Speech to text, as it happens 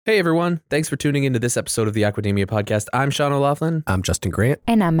Hey everyone, thanks for tuning into this episode of the Aquademia Podcast. I'm Sean O'Laughlin. I'm Justin Grant.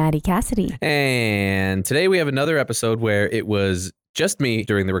 And I'm Maddie Cassidy. And today we have another episode where it was just me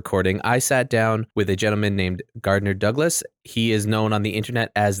during the recording. I sat down with a gentleman named Gardner Douglas. He is known on the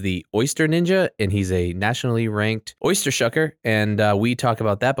internet as the Oyster Ninja, and he's a nationally ranked oyster shucker. And we talk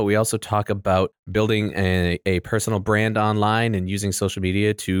about that, but we also talk about building a personal brand online and using social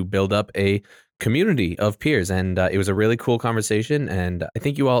media to build up a community of peers. And it was a really cool conversation, and I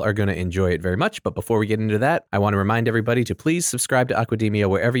think you all are going to enjoy it very much. But before we get into that, I want to remind everybody to please subscribe to Aquademia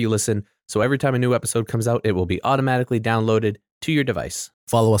wherever you listen, so every time a new episode comes out, it will be automatically downloaded to your device.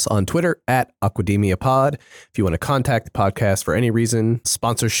 Follow us on Twitter at Aquademia Pod. If you want to contact the podcast for any reason,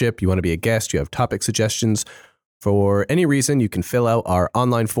 sponsorship, you want to be a guest, you have topic suggestions, for any reason, you can fill out our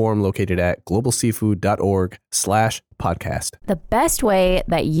online form located at globalseafood.org/podcast. The best way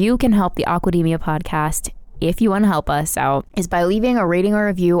that you can help the Aquademia podcast, if you want to help us out, is by leaving a rating or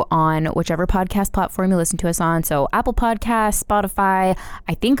review on whichever podcast platform you listen to us on. So Apple Podcasts, Spotify,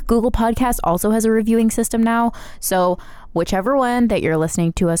 I think Google Podcasts also has a reviewing system now. So whichever one that you're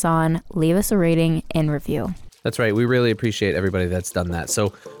listening to us on, leave us a rating and review. That's right. We really appreciate everybody that's done that. So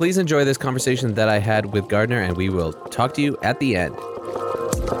please enjoy this conversation that I had with Gardner, and we will talk to you at the end.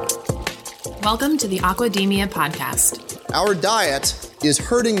 Welcome to the Aquademia Podcast. Our diet is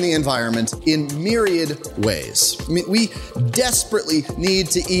hurting the environment in myriad ways. I mean, we desperately need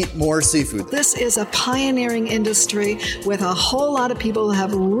to eat more seafood. This is a pioneering industry with a whole lot of people who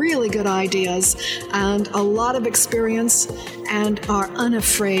have really good ideas and a lot of experience and are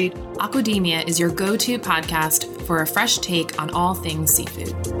unafraid. Aquademia is your go-to podcast for a fresh take on all things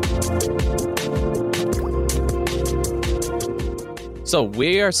seafood. So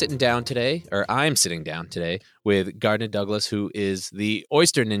we are sitting down today, or I'm sitting down today, with Gardner Douglas, who is the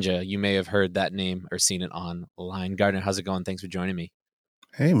Oyster Ninja. You may have heard that name or seen it online. Gardner, how's it going? Thanks for joining me.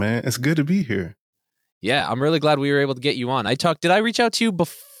 Hey, man, it's good to be here. Yeah, I'm really glad we were able to get you on. Did I reach out to you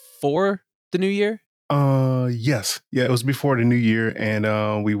before the new year? Yes. Yeah, it was before the new year,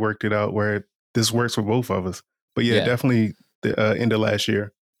 and we worked it out where this works for both of us. But yeah. Definitely the end of last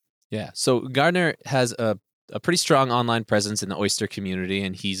year. Yeah. So Gardner has a pretty strong online presence in the oyster community,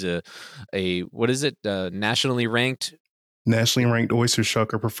 and he's a nationally ranked oyster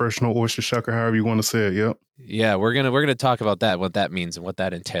shucker, professional oyster shucker, however you want to say it. Yep. Yeah, we're gonna talk about that, what that means and what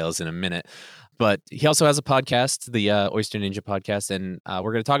that entails in a minute. But he also has a podcast, the Oyster Ninja podcast, and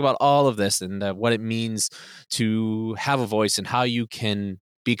we're going to talk about all of this and what it means to have a voice and how you can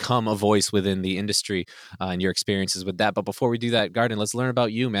become a voice within the industry and your experiences with that. But before we do that, Gardner, let's learn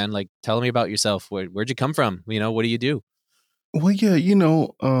about you, man. Like, tell me about yourself. Where'd you come from? What do you do? Well, yeah,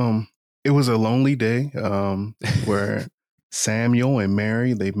 it was a lonely day where Samuel and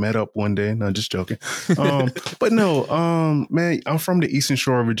Mary, they met up one day. No, just joking. But no, man, I'm from the Eastern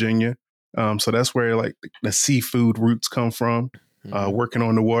Shore of Virginia. So that's where like the seafood roots come from, working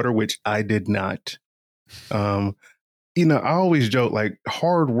on the water, which I did not. I always joke, like,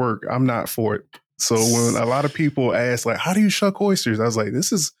 hard work, I'm not for it. So when a lot of people ask, like, how do you shuck oysters? I was like,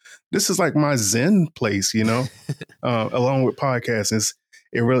 this is like my Zen place, along with podcasts.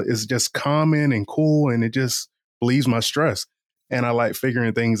 It's just calming and cool, and it just relieves my stress. And I like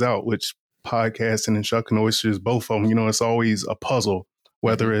figuring things out, which podcasting and shucking oysters, both of them, it's always a puzzle,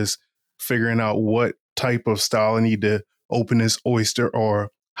 whether it's figuring out what type of style I need to open this oyster or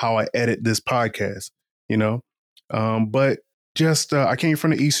how I edit this podcast, But just I came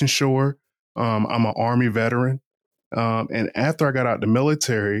from the Eastern Shore. I'm an Army veteran. And after I got out the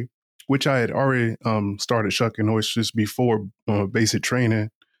military, which I had already started shucking oysters before basic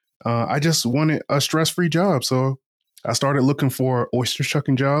training, I just wanted a stress-free job. So I started looking for oyster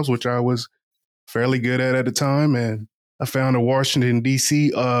shucking jobs, which I was fairly good at the time. And I found a Washington,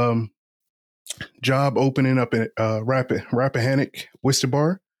 D.C. Job opening up at Rappahannock Oyster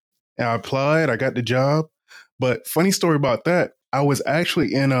Bar. And I applied. I got the job. But funny story about that, I was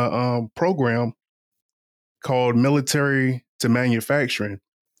actually in a program called Military to Manufacturing.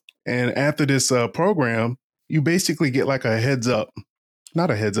 And after this program, you basically get like a heads up. Not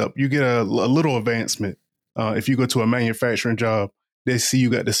a heads up. You get a little advancement. If you go to a manufacturing job, they see you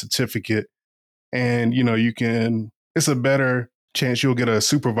got the certificate. And, it's a better chance you'll get a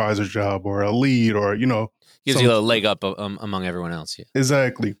supervisor job or a lead or, gives you a leg up among everyone else. Yeah.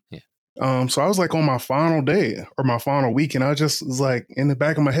 Exactly. Yeah. So I was like on my final day or my final week, and I just was like in the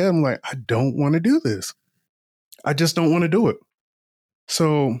back of my head, I'm like, I don't want to do this. I just don't want to do it.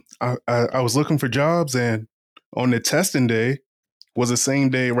 So I was looking for jobs, and on the testing day was the same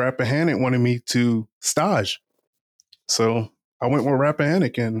day Rappahannock wanted me to stage. So I went with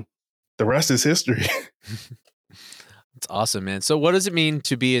Rappahannock, and the rest is history. It's awesome, man. So what does it mean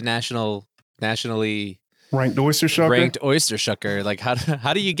to be a nationally Ranked oyster shucker. ranked oyster shucker? Like how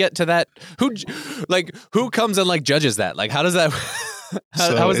do you get to that? Who comes and like judges that? Like how does that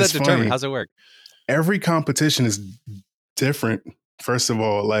how is that it's determined? funny. How's it work? Every competition is different. First of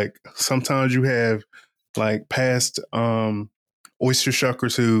all, like sometimes you have like past oyster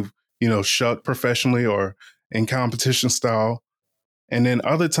shuckers who, shuck professionally or in competition style. And then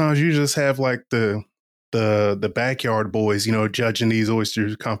other times you just have like the backyard boys, judging these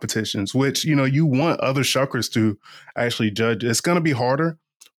oyster competitions, which, you want other shuckers to actually judge. It's going to be harder,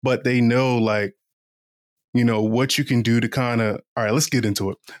 but they know like, what you can do to kind of, all right, let's get into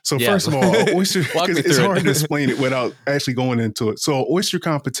it. So first of all, oyster, because it's hard to explain it without actually going into it. So oyster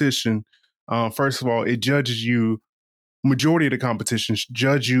competition, first of all, it judges you, majority of the competitions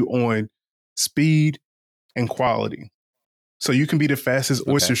judge you on speed and quality. So you can be the fastest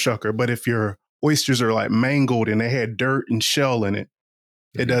oyster shucker, but if your oysters are like mangled and they had dirt and shell in it,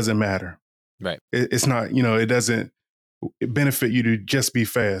 it doesn't matter. Right. It's not, it doesn't benefit you to just be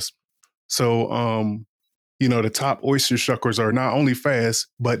fast. So, the top oyster shuckers are not only fast,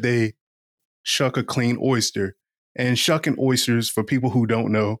 but they shuck a clean oyster. And shucking oysters, for people who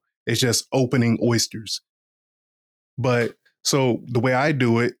don't know, is just opening oysters. But so the way I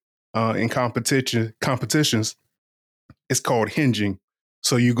do it in competitions, it's called hinging.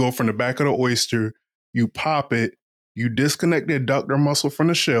 So you go from the back of the oyster, you pop it, you disconnect the adductor muscle from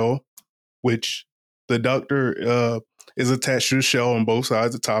the shell, which the adductor is attached to the shell on both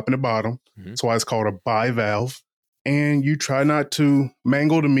sides, the top and the bottom. Mm-hmm. That's why it's called a bivalve. And you try not to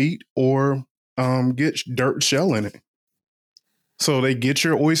mangle the meat or get dirt shell in it. So they get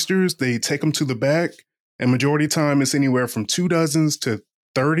your oysters, they take them to the back, and majority of the time it's anywhere from 2 dozens to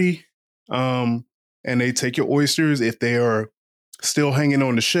 30. And they take your oysters if they are still hanging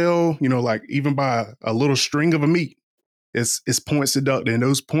on the shell, like even by a little string of a meat, it's points deducted. And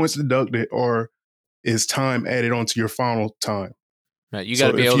those points deducted is time added onto your final time. Right. You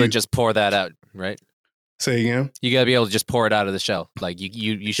got to be able to just pour that out, right? Say again? You got to be able to just pour it out of the shell. Like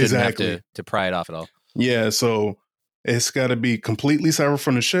you shouldn't have to pry it off at all. Yeah. So it's got to be completely severed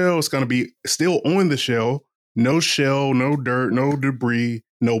from the shell. It's going to be still on the shell. No shell, no dirt, no debris,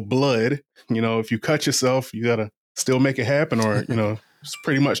 no blood. If you cut yourself, you got to still make it happen or, it's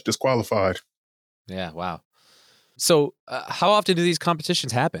pretty much disqualified. Yeah. Wow. So how often do these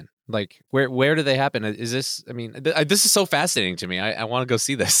competitions happen? Like where do they happen? Is this, this is so fascinating to me. I want to go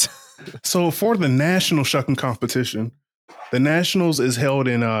see this. So for the national shucking competition, the nationals is held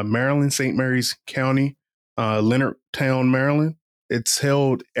in Maryland, St. Mary's County, Leonardtown, Maryland. It's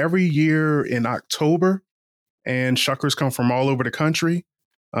held every year in October, and shuckers come from all over the country.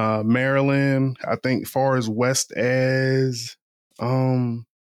 Maryland, I think far as west as,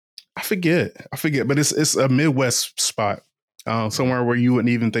 I forget, but it's a Midwest spot, somewhere where you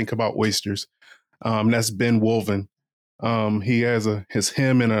wouldn't even think about oysters. That's Ben Wolven. He has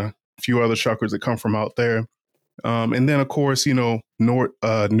him and a few other shuckers that come from out there. And then of course, New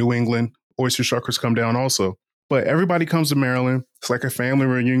England oyster shuckers come down also, but everybody comes to Maryland. It's like a family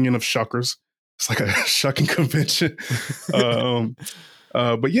reunion of shuckers. It's like a shucking convention.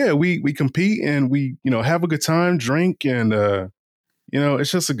 But yeah, we compete and we, have a good time, drink, and,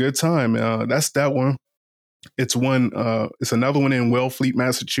 it's just a good time. That's that one. It's another one in Wellfleet,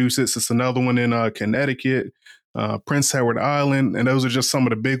 Massachusetts. It's another one in Connecticut, Prince Edward Island. And those are just some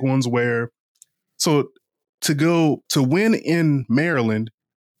of the big ones so to win in Maryland,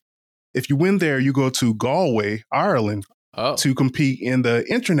 if you win there, you go to Galway, Ireland to compete in the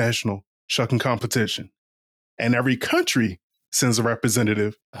international shucking competition. And every country sends a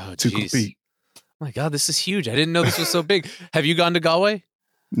representative to compete. Oh my God, this is huge. I didn't know this was so big. Have you gone to Galway?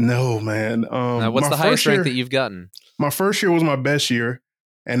 No, man. What's the highest rank that you've gotten? My first year was my best year,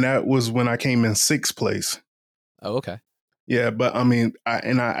 and that was when I came in 6th place. Oh, okay. Yeah, but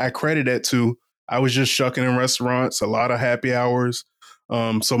I credit that to, I was just shucking in restaurants, a lot of happy hours.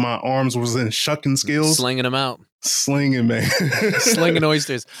 So my arms was in shucking skills. Slinging them out. Slinging, man. Slinging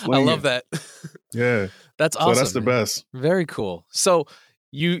oysters. Slinging. I love that. Yeah. That's awesome. So that's the best. Very cool. So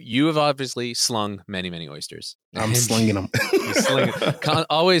you have obviously slung many, many oysters. I'm slinging them.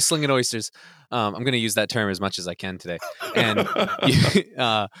 Always slinging oysters. I'm going to use that term as much as I can today. And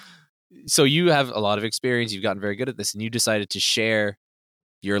so you have a lot of experience. You've gotten very good at this, and you decided to share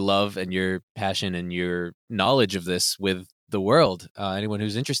your love and your passion and your knowledge of this with the world. Anyone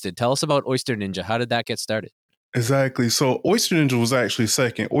who's interested, tell us about Oyster Ninja. How did that get started? Exactly. So Oyster Ninja was actually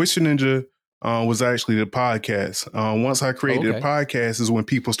second. Oyster Ninja was actually the podcast. Once I created a podcast is when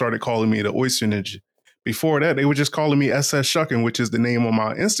people started calling me the Oyster Ninja. Before that, they were just calling me SS Shucking, which is the name on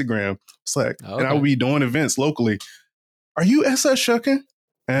my Instagram. It's like, and I would be doing events locally. are you SS Shucking?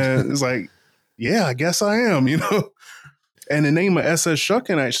 And it's like, yeah, I guess I am, you know? And the name of SS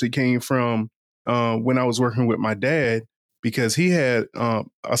Shucking actually came from when I was working with my dad, because he had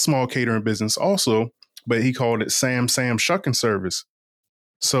a small catering business also, but he called it Sam Shucking Service.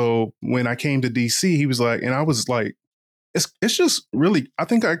 So when I came to DC, he was like, and I was like, it's just really, I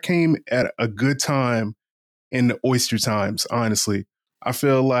think I came at a good time in the oyster times, honestly. I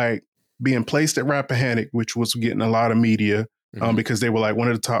feel like being placed at Rappahannock, which was getting a lot of media because they were like one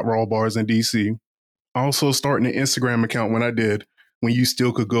of the top raw bars in DC. Also starting an Instagram account when I did, when you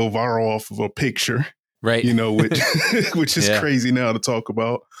still could go viral off of a picture, Right. you know, which is crazy now to talk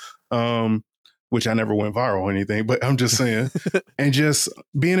about, which I never went viral or anything, but I'm just saying, and just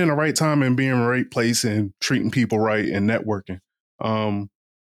being in the right time and being in the right place and treating people right and networking.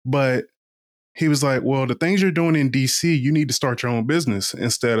 But he was like, well, the things you're doing in DC, you need to start your own business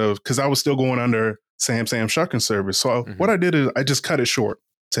instead of, because I was still going under Sam Shucking Service. So what I did is I just cut it short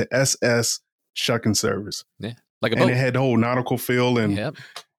to SS Shucking Service. Yeah. Like a and boat. it had the whole nautical feel and,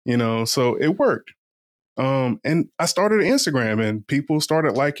 you know, so it worked. And I started Instagram and people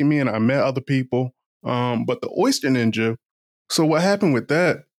started liking me and I met other people. But the Oyster Ninja, so what happened with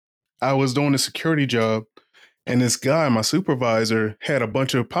that, I was doing a security job and this guy, my supervisor, had a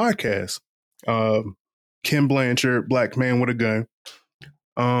bunch of podcasts. Ken Blanchard, Black Man with a Gun.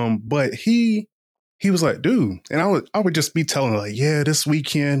 But he was like, dude, and I would just be telling him like, yeah, this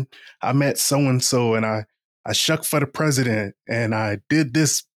weekend I met so-and-so and I shucked for the president and I did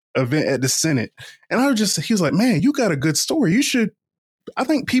this event at the Senate. And he was like, man, you got a good story. I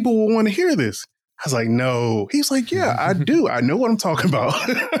think people will want to hear this. I was like, no. He's like, yeah, I do. I know what I'm talking about.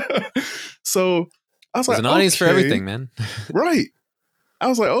 So I was like, there's an audience for everything, man. Right. I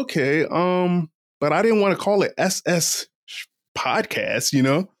was like, okay. But I didn't want to call it SS Podcast, you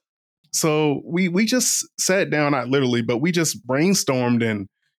know? So we just sat down, not literally, but we just brainstormed and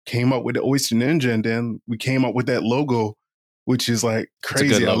came up with the Oyster Ninja. And then we came up with that logo, which is like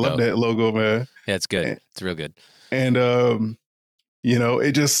crazy. I love that logo, man. Yeah, it's good. It's real good. And, you know,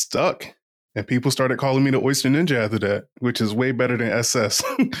 it just stuck. And people started calling me the Oyster Ninja after that, which is way better than SS.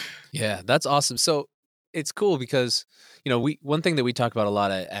 Yeah, that's awesome. So it's cool because, you know, one thing that we talk about a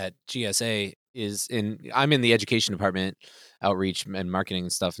lot at GSA is I'm in the education department, outreach and marketing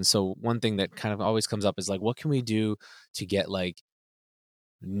and stuff. And so one thing that kind of always comes up is like, what can we do to get like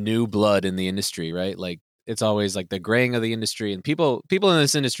new blood in the industry, right? Like it's always like the graying of the industry, and people in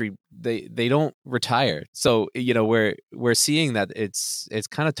this industry, they don't retire. So, you know, we're seeing that it's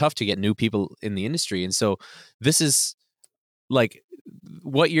kind of tough to get new people in the industry. And so this is like,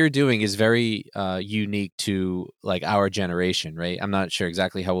 what you're doing is very unique to like our generation, right? I'm not sure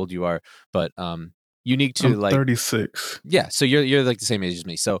exactly how old you are, but unique to I'm 36. Yeah, so you're like the same age as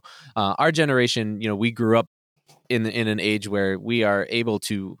me. So our generation, you know, we grew up in an age where we are able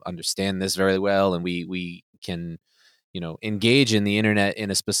to understand this very well, and we can, you know, engage in the internet in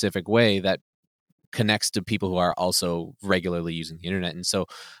a specific way that connects to people who are also regularly using the internet. And so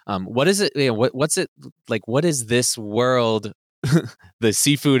what is it, you know, what's it like, what is this world, the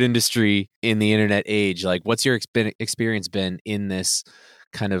seafood industry in the internet age, like what's your experience been in this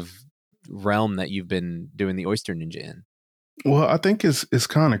kind of realm that you've been doing the Oyster Ninja in? Well, I think it's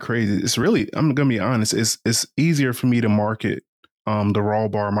kind of crazy. It's really, I'm gonna be honest, it's easier for me to market the raw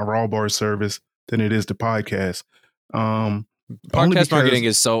bar, my raw bar service, than it is the podcast. Podcast marketing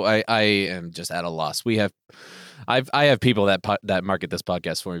is so, I am just at a loss. I have people that market this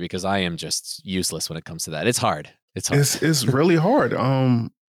podcast for me because I am just useless when it comes to that. It's hard. It's really hard.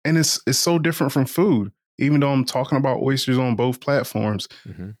 And it's so different from food, even though I'm talking about oysters on both platforms.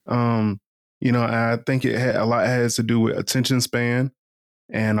 Mm-hmm. You know, I think a lot has to do with attention span,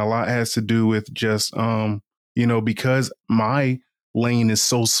 and a lot has to do with just, you know, because my lane is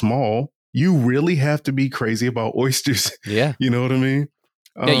so small, you really have to be crazy about oysters. Yeah. You know what I mean?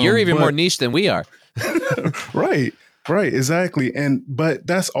 Yeah, you're even more niche than we are. Right, exactly. But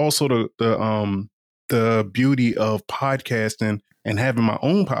that's also the beauty of podcasting and having my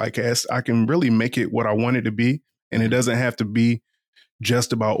own podcast. I can really make it what I want it to be, and it doesn't have to be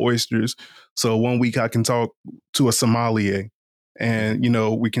just about oysters. So one week I can talk to a sommelier, and, you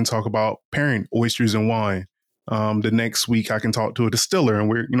know, we can talk about pairing oysters and wine. The next week I can talk to a distiller, and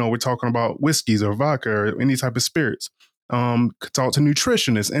we're talking about whiskeys or vodka or any type of spirits. Could talk to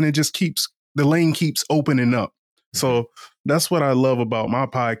nutritionists, and the lane keeps opening up. So that's what I love about my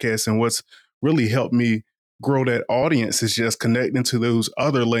podcast, and what's really helped me grow that audience is just connecting to those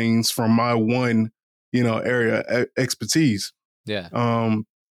other lanes from my one, you know, area expertise. Yeah.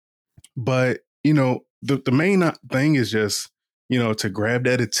 But, you know, the main thing is just, you know, to grab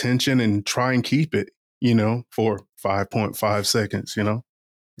that attention and try and keep it, you know, for 5.5 seconds, you know?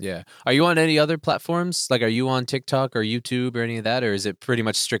 Yeah. Are you on any other platforms? Like, are you on TikTok or YouTube or any of that? Or is it pretty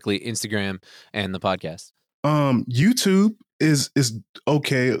much strictly Instagram and the podcast? YouTube is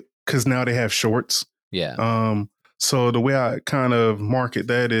okay because now they have shorts. Yeah. So the way I kind of market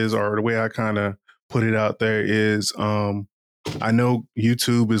that is, or the way I kind of put it out there is, I know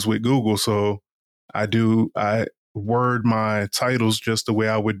YouTube is with Google, so I word my titles just the way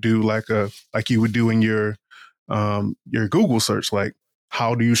I would do like you would do in your Google search, like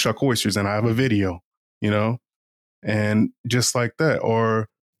how do you shuck oysters? And I have a video, you know, and just like that, or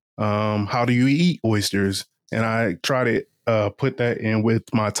how do you eat oysters? And I try to put that in with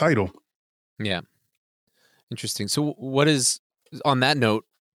my title. Yeah. Interesting. So what is, on that note,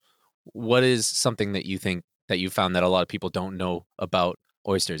 what is something that you think that you found that a lot of people don't know about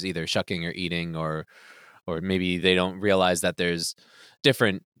oysters, either shucking or eating, or maybe they don't realize that there's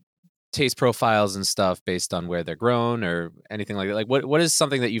different taste profiles and stuff based on where they're grown or anything like that? Like what is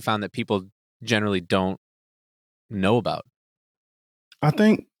something that you found that people generally don't know about? I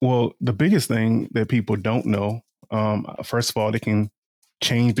think, well, the biggest thing that people don't know, first of all, they can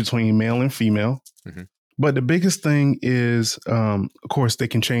change between male and female. Mm-hmm. But the biggest thing is, of course, they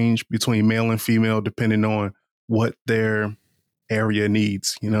can change between male and female depending on what their area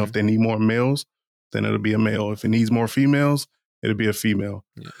needs. You know, Mm-hmm. if they need more males, then it'll be a male. If it needs more females, it'll be a female.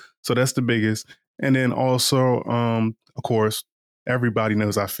 Yeah. So that's the biggest. And then also, of course, everybody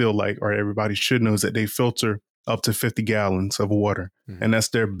knows, I feel like, or everybody should know, that they filter up to 50 gallons of water. Mm-hmm. And that's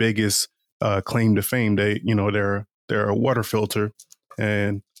their biggest claim to fame. They're a water filter,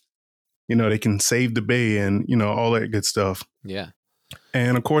 and they can save the bay and, all that good stuff. Yeah.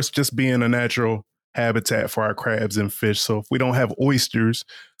 And of course, just being a natural habitat for our crabs and fish. So if we don't have oysters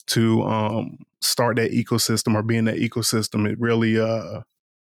to start that ecosystem or be in that ecosystem, it really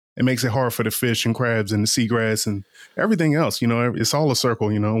it makes it hard for the fish and crabs and the seagrass and everything else. It's all a circle,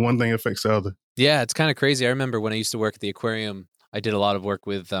 one thing affects the other. Yeah, it's kind of crazy. I remember when I used to work at the aquarium, I did a lot of work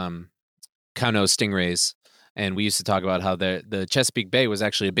with cow-nose stingrays. And we used to talk about how the Chesapeake Bay was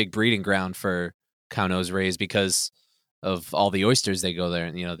actually a big breeding ground for cow-nose rays because of all the oysters they go there,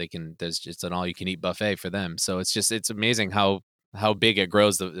 and there's just an all-you-can-eat buffet for them. So it's amazing how big it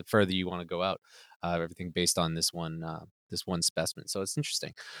grows the further you want to go out. Everything based on this one specimen. So it's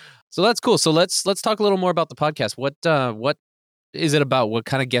interesting. So that's cool. So let's talk a little more about the podcast. What is it about? What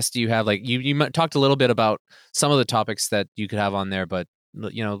kind of guests do you have? Like you talked a little bit about some of the topics that you could have on there, but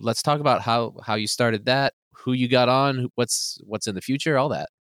let's talk about how you started that, who you got on, what's in the future, all that.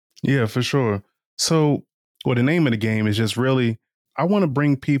 Yeah, for sure. So, well, the name of the game is just really, I want to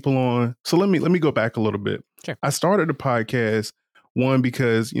bring people on. So let me go back a little bit. Sure. I started the podcast, one,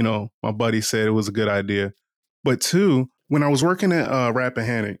 because, my buddy said it was a good idea. But two, when I was working at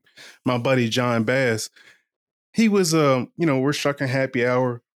Rappahannock, my buddy John Bass, he was, we're shucking happy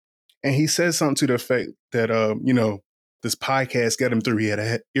hour. And he said something to the effect that, this podcast got him through. He had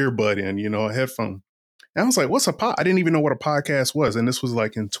a earbud in, a headphone. And I was like, what's a pod? I didn't even know what a podcast was. And this was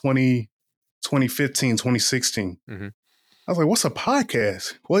like in 2015, 2016. Mm-hmm. I was like, what's a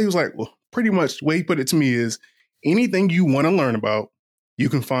podcast? Well, he was like, well, pretty much the way he put it to me is anything you want to learn about, you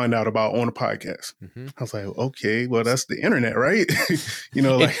can find out about on a podcast. Mm-hmm. I was like, okay, well, that's the internet, right?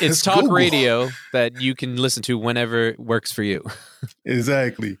 It's talk Google. Radio that you can listen to whenever it works for you.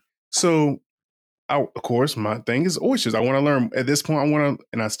 Exactly. So, of course, my thing is oysters. I want to learn at this point.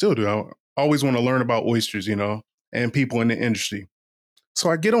 And I still do. I always want to learn about oysters, and people in the industry. So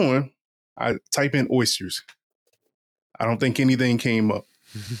I get on, I type in oysters. I don't think anything came up.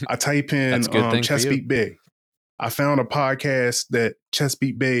 I type in Chesapeake Bay. I found a podcast that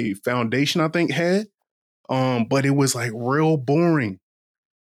Chesapeake Bay Foundation, I think, had, but it was like real boring.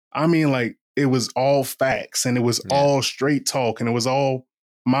 I mean, like it was all facts and it was all straight talk and it was all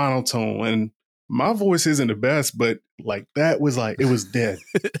monotone, and my voice isn't the best, but like that was like, it was dead.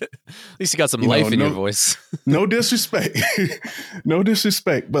 At least you got some life in your voice. No disrespect. No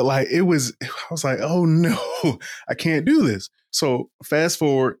disrespect. But like I was like, oh no, I can't do this. So fast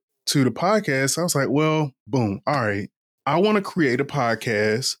forward to the podcast. I was like, well, boom. All right. I want to create a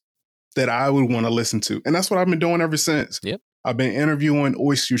podcast that I would want to listen to. And that's what I've been doing ever since. Yep. I've been interviewing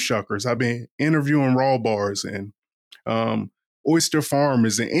oyster shuckers. I've been interviewing raw bars and oyster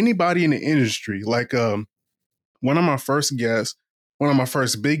farmers and anybody in the industry. Like one of my first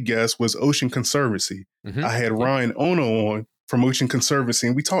big guests was Ocean Conservancy. Mm-hmm. I had Ryan Ono on from Ocean Conservancy,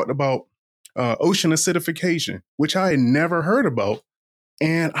 and we talked about ocean acidification, which I had never heard about.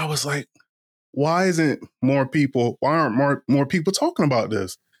 And I was like, why aren't more people talking about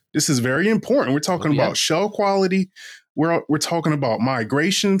this? This is very important. We're talking about shell quality. We're talking about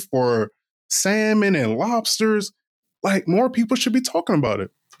migration for salmon and lobsters. like more people should be talking about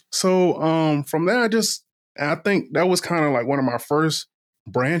it. So from there, I think that was kind of like one of my first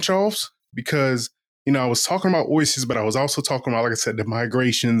branch offs because, you know, I was talking about oysters, but I was also talking about, like I said, the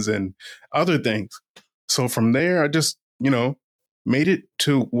migrations and other things. So from there, I just, you know, made it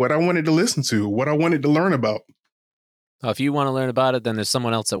to what I wanted to listen to, what I wanted to learn about. If you want to learn about it, then there's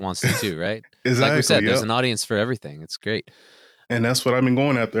someone else that wants to too, right? Exactly. Like we said, there's an audience for everything. It's great. And that's what I've been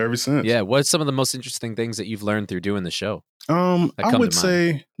going after ever since. Yeah. What's some of the most interesting things that you've learned through doing the show? I would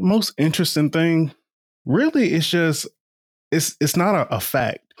say the most interesting thing really is just, it's not a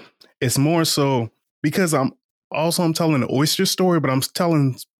fact. It's more so because I'm telling an oyster story, but I'm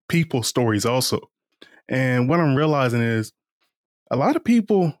telling people stories also. And what I'm realizing is a lot of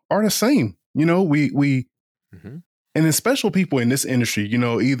people are the same. You know, we and it's special people in this industry, you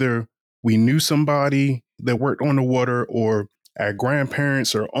know, either we knew somebody that worked on the water or our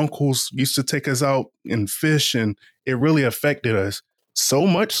grandparents or uncles used to take us out and fish, and it really affected us so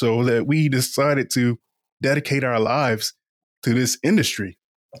much so that we decided to dedicate our lives to this industry.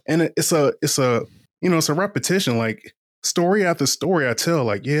 And it's a repetition, like story after story I tell,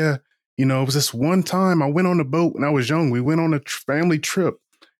 like, yeah, you know, it was this one time I went on a boat when I was young. We went on a family trip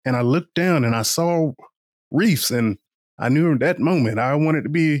and I looked down and I saw reefs, and I knew in that moment I wanted to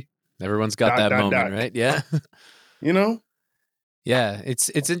be. Everyone's got that moment, right? Yeah. You know? Yeah, it's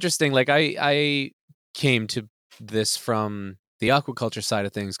interesting. Like I came to this from the aquaculture side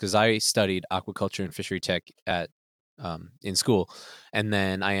of things because I studied aquaculture and fishery tech at in school, and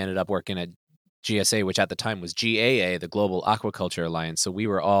then I ended up working at GSA, which at the time was GAA, the Global Aquaculture Alliance. So we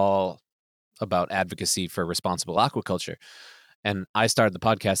were all about advocacy for responsible aquaculture. And I started the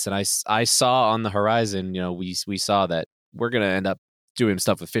podcast, and I saw on the horizon, you know, we saw that we're going to end up doing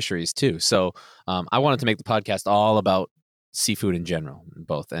stuff with fisheries too. So I wanted to make the podcast all about seafood in general,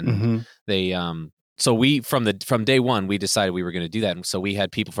 both. And they, so we, from day one, we decided we were going to do that. And so we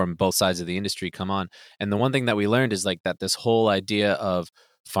had people from both sides of the industry come on. And the one thing that we learned is like that this whole idea of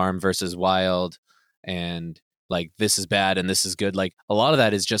farm versus wild and like this is bad and this is good. Like a lot of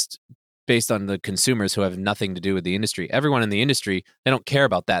that is just based on the consumers who have nothing to do with the industry. Everyone in the industry, they don't care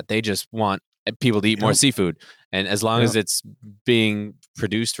about that. They just want people to eat more seafood. And as long as it's being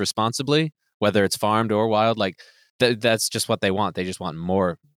produced responsibly, whether it's farmed or wild, like that's just what they want. They just want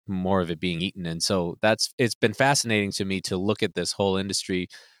more of it being eaten. And so it's been fascinating to me to look at this whole industry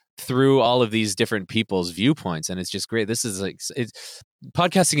through all of these different people's viewpoints. And it's just great. This is like,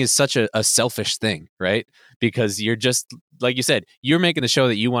 podcasting is such a selfish thing, right? Because you're just, like you said, you're making the show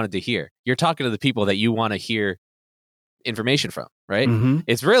that you wanted to hear. You're talking to the people that you want to hear information from, right?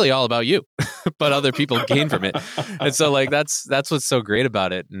 It's really all about you, but other people gain from it. And so like, that's what's so great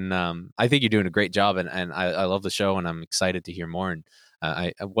about it. And I think you're doing a great job, and I love the show, and I'm excited to hear more. And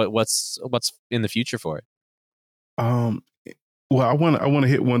what's in the future for it? Well, I want to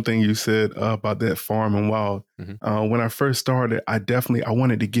hit one thing you said about that farm and wild. When I first started, I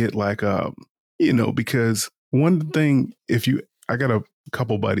wanted to get like, you know, because one thing, I got a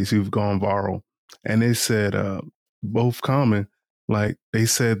couple buddies who've gone viral, and they said, both common, like they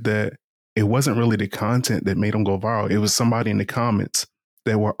said that it wasn't really the content that made them go viral. It was somebody in the comments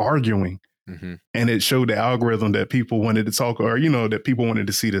that were arguing, and it showed the algorithm that people wanted to talk, or, you know, that people wanted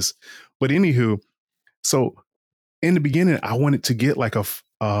to see this. But anywho, so in the beginning, I wanted to get like a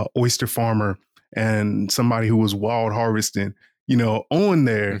oyster farmer and somebody who was wild harvesting, you know, on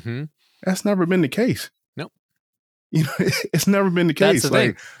there. That's never been the case. Nope. You know, it's never been the case. That's the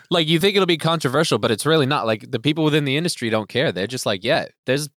thing. Like you think it'll be controversial, but it's really not. Like the people within the industry don't care. They're just like, yeah,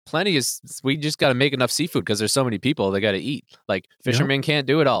 there's plenty of, we just got to make enough seafood because there's so many people they got to eat. Like fishermen can't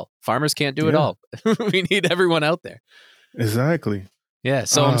do it all. Farmers can't do it all. We need everyone out there. Exactly. Yeah,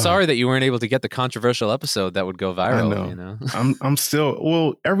 so I'm sorry that you weren't able to get the controversial episode that would go viral. I know. You know? I'm still,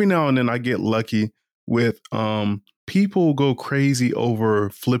 well, every now and then I get lucky with people go crazy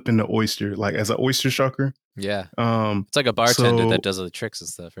over flipping the oyster, like as an oyster shucker. Yeah, it's like a bartender that does all the tricks and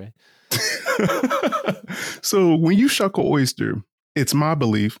stuff, right? So when you shuck an oyster, it's my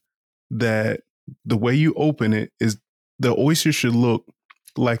belief that the way you open it is the oyster should look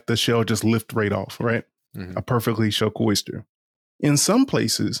like the shell just lift right off, right? A perfectly shucked oyster. In some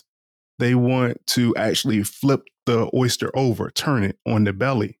places, they want to actually flip the oyster over, turn it on the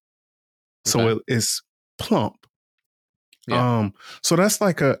belly, so it's plump. Yeah. So that's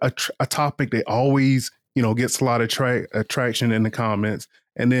like a topic that always, you know, gets a lot of attraction in the comments.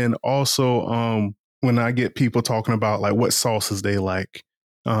 And then also when I get people talking about like what sauces they like,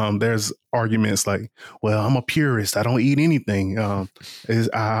 There's arguments like, well, I'm a purist. I don't eat anything.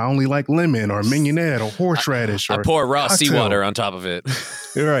 I only like lemon or mignonette or horseradish. I or pour raw cocktail. seawater on top of it.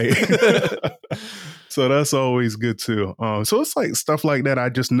 Right. So that's always good too. So it's like stuff like that. I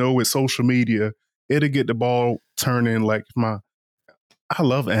just know with social media, it'll get the ball turning. Like I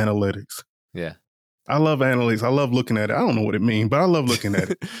love analytics. Yeah. I love analytics. I love looking at it. I don't know what it means, but I love looking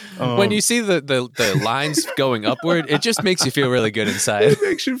at it. When you see the lines going upward, it just makes you feel really good inside. It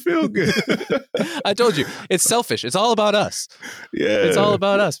makes you feel good. I told you, it's selfish. It's all about us. Yeah. It's all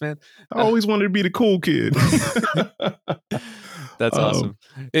about us, man. I always wanted to be the cool kid. That's awesome.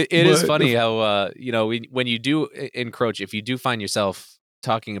 It is funny how, when you do encroach, if you do find yourself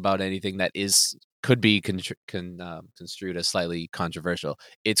talking about anything that could be construed as slightly controversial,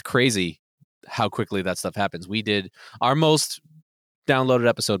 it's crazy how quickly that stuff happens. We did our most downloaded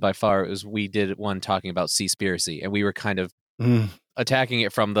episode by far we did one talking about Seaspiracy, and we were kind of attacking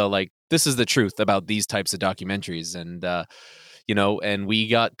it from the like, this is the truth about these types of documentaries, and and we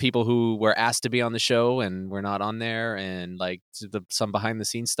got people who were asked to be on the show and were not on there, and like some behind the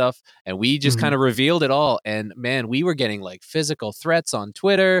scenes stuff, and we just kind of revealed it all. And man, we were getting like physical threats on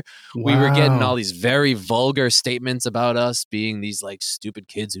Twitter. Wow. We were getting all these very vulgar statements about us being these like stupid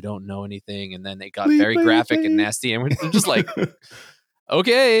kids who don't know anything, and then they got very graphic and nasty, and we're just like,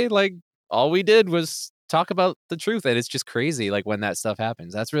 okay, like all we did was talk about the truth. And it's just crazy, like when that stuff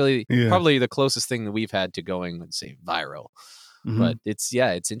happens. That's really probably the closest thing that we've had to going, let's say, viral. But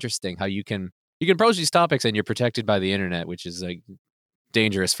it's interesting how you can approach these topics and you're protected by the internet, which is like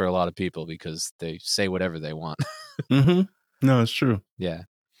dangerous for a lot of people because they say whatever they want. No, it's true. Yeah.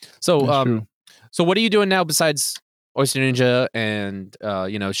 So so what are you doing now besides Oyster Ninja? And are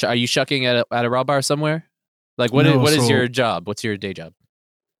you shucking at a raw bar somewhere? Like what is your job? What's your day job?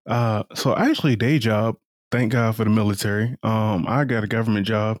 So actually day job, thank God for the military. I got a government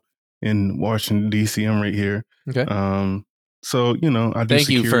job in Washington, D.C. I'm right here. Okay. So, I do Thank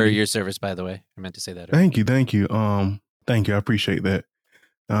security. you for your service, by the way. I meant to say that. Thank you. Thank you. I appreciate that.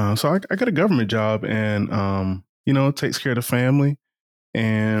 So I got a government job, and, it takes care of the family.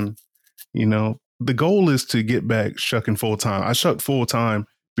 And, the goal is to get back shucking full time. I shucked full time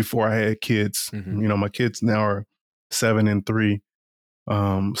before I had kids. My kids now are 7 and 3.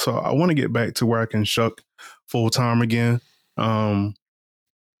 So I want to get back to where I can shuck full time again.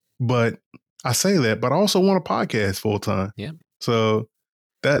 But I say that, but I also want to podcast full time. Yeah. So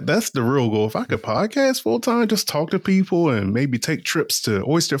that's the real goal. If I could podcast full time, just talk to people and maybe take trips to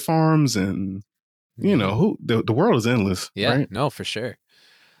oyster farms, and the world is endless. Yeah. Right? No, for sure.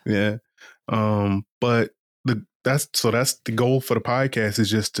 Yeah. But that's the goal for the podcast,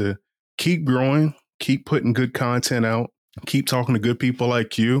 is just to keep growing, keep putting good content out, keep talking to good people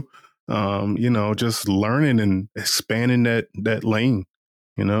like you. Just learning and expanding that lane.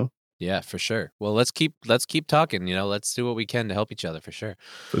 Yeah, for sure. Well, let's keep talking. Let's do what we can to help each other, for sure.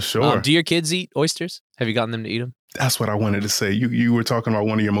 For sure. Do your kids eat oysters? Have you gotten them to eat them? That's what I wanted to say. You were talking about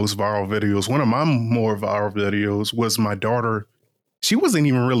one of your most viral videos. One of my more viral videos was my daughter. She wasn't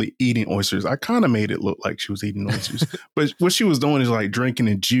even really eating oysters. I kind of made it look like she was eating oysters, but what she was doing is like drinking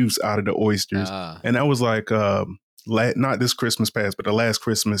the juice out of the oysters, and that was like not this Christmas past, but the last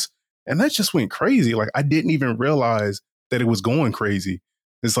Christmas, and that just went crazy. Like I didn't even realize that it was going crazy.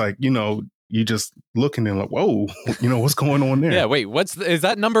 It's like, you just looking and like, whoa, what's going on there? Yeah, wait, is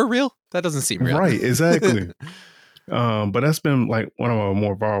that number real? That doesn't seem real. Right, exactly. But that's been like one of our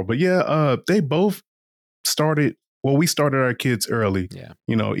more viral. But yeah, they both started, we started our kids early. Yeah.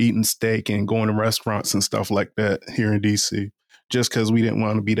 Eating steak and going to restaurants and stuff like that here in DC, just because we didn't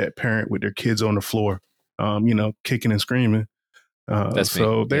want to be that parent with their kids on the floor, kicking and screaming. That's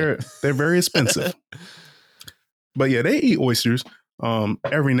so me. they're very expensive. But yeah, they eat oysters.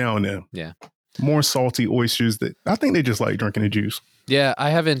 Every now and then. Yeah. More salty oysters that I think they just like drinking the juice. Yeah,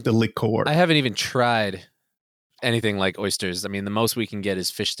 the liquor. I haven't even tried anything like oysters. I mean, the most we can get is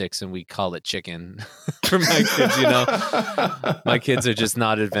fish sticks, and we call it chicken for my kids, My kids are just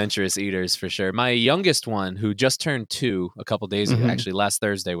not adventurous eaters, for sure. My youngest one, who just turned 2 a couple days ago, actually last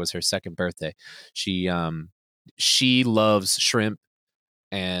Thursday was her second birthday. She loves shrimp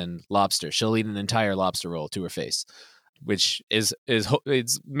and lobster. She'll eat an entire lobster roll to her face, which is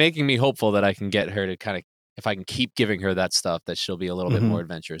it's making me hopeful that I can get her to kind of, if I can keep giving her that stuff, that she'll be a little bit more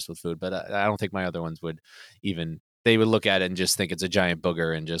adventurous with food. But I don't think my other ones would they would look at it and just think it's a giant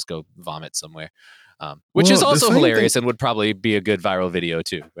booger and just go vomit somewhere, which is also hilarious and would probably be a good viral video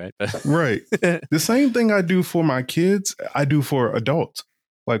too, right? Right. The same thing I do for my kids, I do for adults.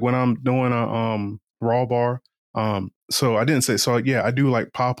 Like when I'm doing a raw bar. So I didn't say, so yeah, I do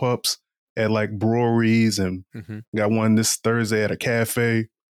like pop-ups at like breweries, and got one this Thursday at a cafe.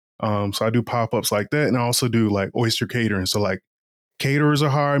 So I do pop-ups like that. And I also do like oyster catering. So like caterers are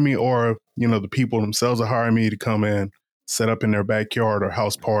hiring me, or, the people themselves are hiring me to come in, set up in their backyard or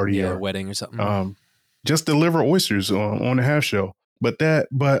house party or wedding or something. Just deliver oysters on the half shell. But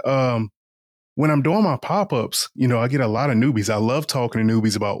when I'm doing my pop-ups, I get a lot of newbies. I love talking to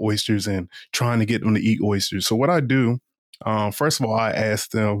newbies about oysters and trying to get them to eat oysters. So what I do, first of all, I ask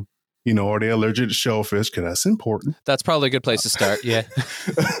them, are they allergic to shellfish? Because that's important. That's probably a good place to start. Yeah.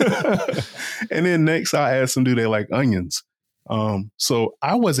 And then next I ask them, do they like onions? So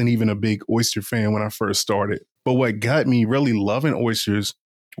I wasn't even a big oyster fan when I first started. But what got me really loving oysters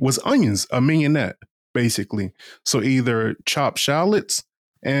was onions, a mignonette, basically. So either chopped shallots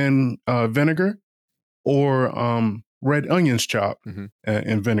and vinegar, or red onions chopped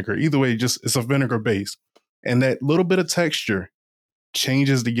and vinegar. Either way, just it's a vinegar base. And that little bit of texture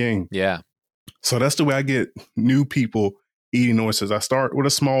changes the game. Yeah. So that's the way I get new people eating oysters. I start with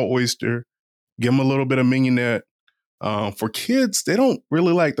a small oyster, give them a little bit of mignonette. For kids, they don't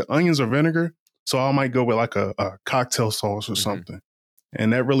really like the onions or vinegar. So I might go with like a cocktail sauce or something.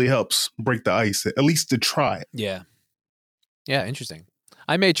 And that really helps break the ice, at least to try it. Yeah. Yeah, interesting.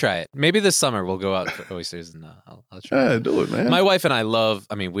 I may try it. Maybe this summer we'll go out for oysters and I'll try it. Yeah, do it, man. My wife and I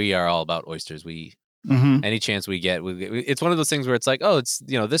we are all about oysters. We any chance we get, it's one of those things where it's like, oh, it's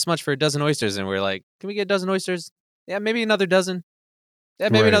this much for a dozen oysters, and we're like, can we get a dozen oysters? Yeah, maybe another dozen. Yeah,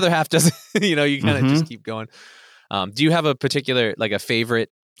 maybe another half dozen. You kind of just keep going. Do you have a particular like a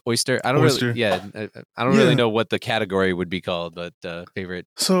favorite oyster? I don't really know what the category would be called, but favorite.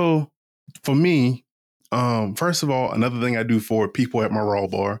 So for me, first of all, another thing I do for people at my raw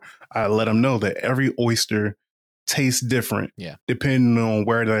bar, I let them know that every oyster tastes different depending on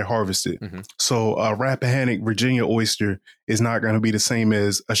where they harvest it. So a Rappahannock Virginia oyster is not going to be the same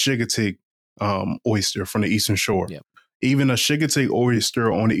as a Chincoteague oyster from the Eastern Shore. Even a Chincoteague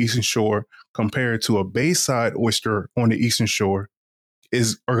oyster on the Eastern Shore compared to a Bayside oyster on the Eastern Shore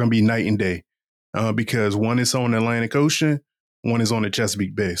are going to be night and day, because one is on the Atlantic Ocean, one is on the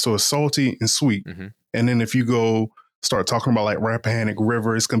Chesapeake Bay. So it's salty and sweet. And then if you start talking about like Rappahannock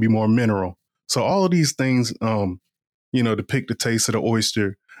River, it's going to be more mineral. So all of these things, depict the taste of the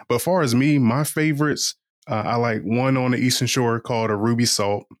oyster. But as far as me, my favorites, I like one on the Eastern Shore called a Ruby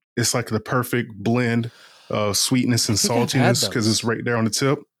Salt. It's like the perfect blend of sweetness and saltiness because it's right there on the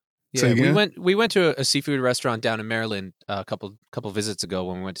tip. Yeah, we went to a seafood restaurant down in Maryland a couple visits ago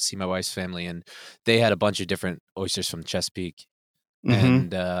when we went to see my wife's family, and they had a bunch of different oysters from Chesapeake,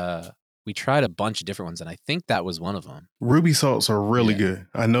 and we tried a bunch of different ones, and I think that was one of them. Ruby Salts are really good.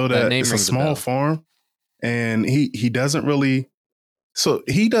 I know that it's a small farm, and he doesn't really. So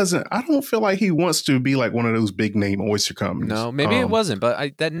he doesn't. I don't feel like he wants to be like one of those big name oyster companies. No, maybe it wasn't,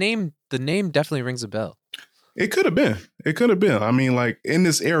 but the name definitely rings a bell. It could have been. I mean, like in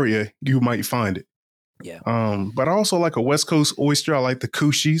this area, you might find it. Yeah. But I also like a West Coast oyster. I like the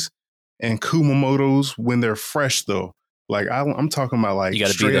Kushis and Kumamotos when they're fresh, though. Like I'm talking about like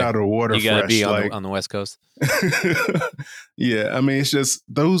straight out of the water. You gotta fresh, be like, on the West Coast. Yeah, I mean, it's just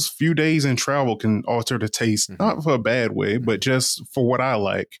those few days in travel can alter the taste, not for a bad way, but just for what I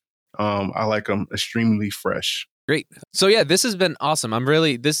like. I like them extremely fresh. Great. So yeah, this has been awesome. I'm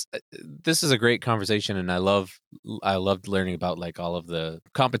really this is a great conversation, and I loved learning about like all of the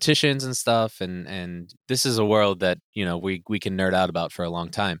competitions and stuff, and this is a world that we can nerd out about for a long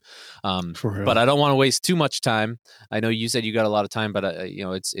time. But I don't want to waste too much time. I know you said you got a lot of time, but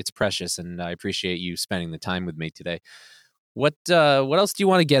it's precious, and I appreciate you spending the time with me today. What else do you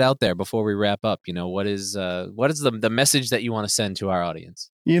want to get out there before we wrap up? What is the message that you want to send to our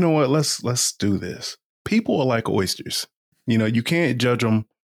audience? You know what? Let's do this. People are like oysters. You can't judge them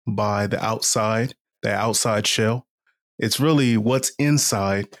by the outside shell. It's really what's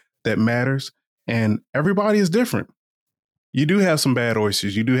inside that matters. And everybody is different. You do have some bad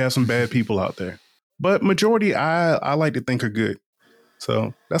oysters. You do have some bad people out there. But majority, I like to think are good.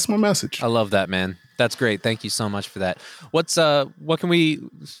 So that's my message. I love that, man. That's great. Thank you so much for that. What can we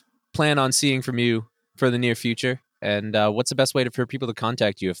plan on seeing from you for the near future? And what's the best way for people to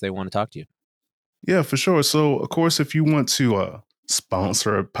contact you if they want to talk to you? Yeah, for sure. So, of course, if you want to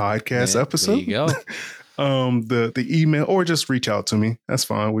sponsor a podcast episode, there you go. the email, or just reach out to me. That's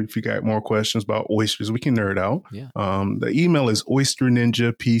fine. If you got more questions about oysters, we can nerd out. Yeah. The email is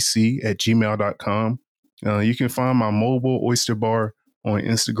oysterninjapc@gmail.com. You can find my mobile oyster bar on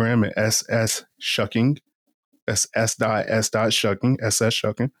Instagram at @shucking. That's s.s.shucking, SS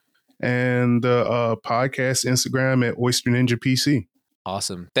Shucking. And the podcast Instagram at Oyster Ninja PC.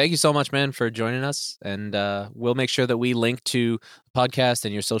 Awesome. Thank you so much, man, for joining us. And we'll make sure that we link to the podcast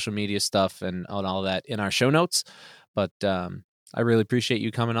and your social media stuff and all that in our show notes. But I really appreciate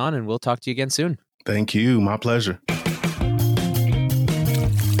you coming on, and we'll talk to you again soon. Thank you. My pleasure.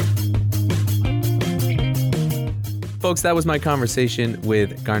 Folks, that was my conversation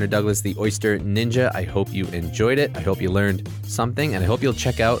with Garner Douglas, the Oyster Ninja. I hope you enjoyed it. I hope you learned something, and I hope you'll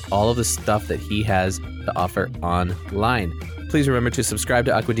check out all of the stuff that he has to offer online. Please remember to subscribe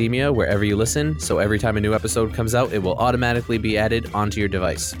to Aquademia wherever you listen, so every time a new episode comes out, it will automatically be added onto your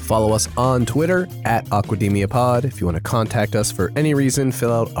device. Follow us on Twitter at AquademiaPod. If you want to contact us for any reason,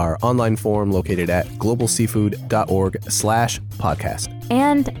 fill out our online form located at globalseafood.org/podcast.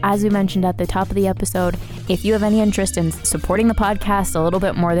 And as we mentioned at the top of the episode, if you have any interest in supporting the podcast a little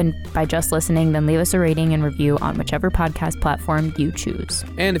bit more than by just listening, then leave us a rating and review on whichever podcast platform you choose.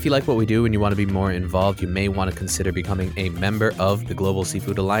 And if you like what we do and you want to be more involved, you may want to consider becoming a member of the Global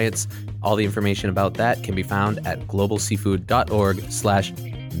Seafood Alliance. All the information about that can be found at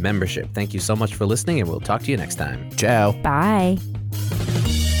globalseafood.org/membership. Thank you so much for listening, and we'll talk to you next time. Ciao. Bye.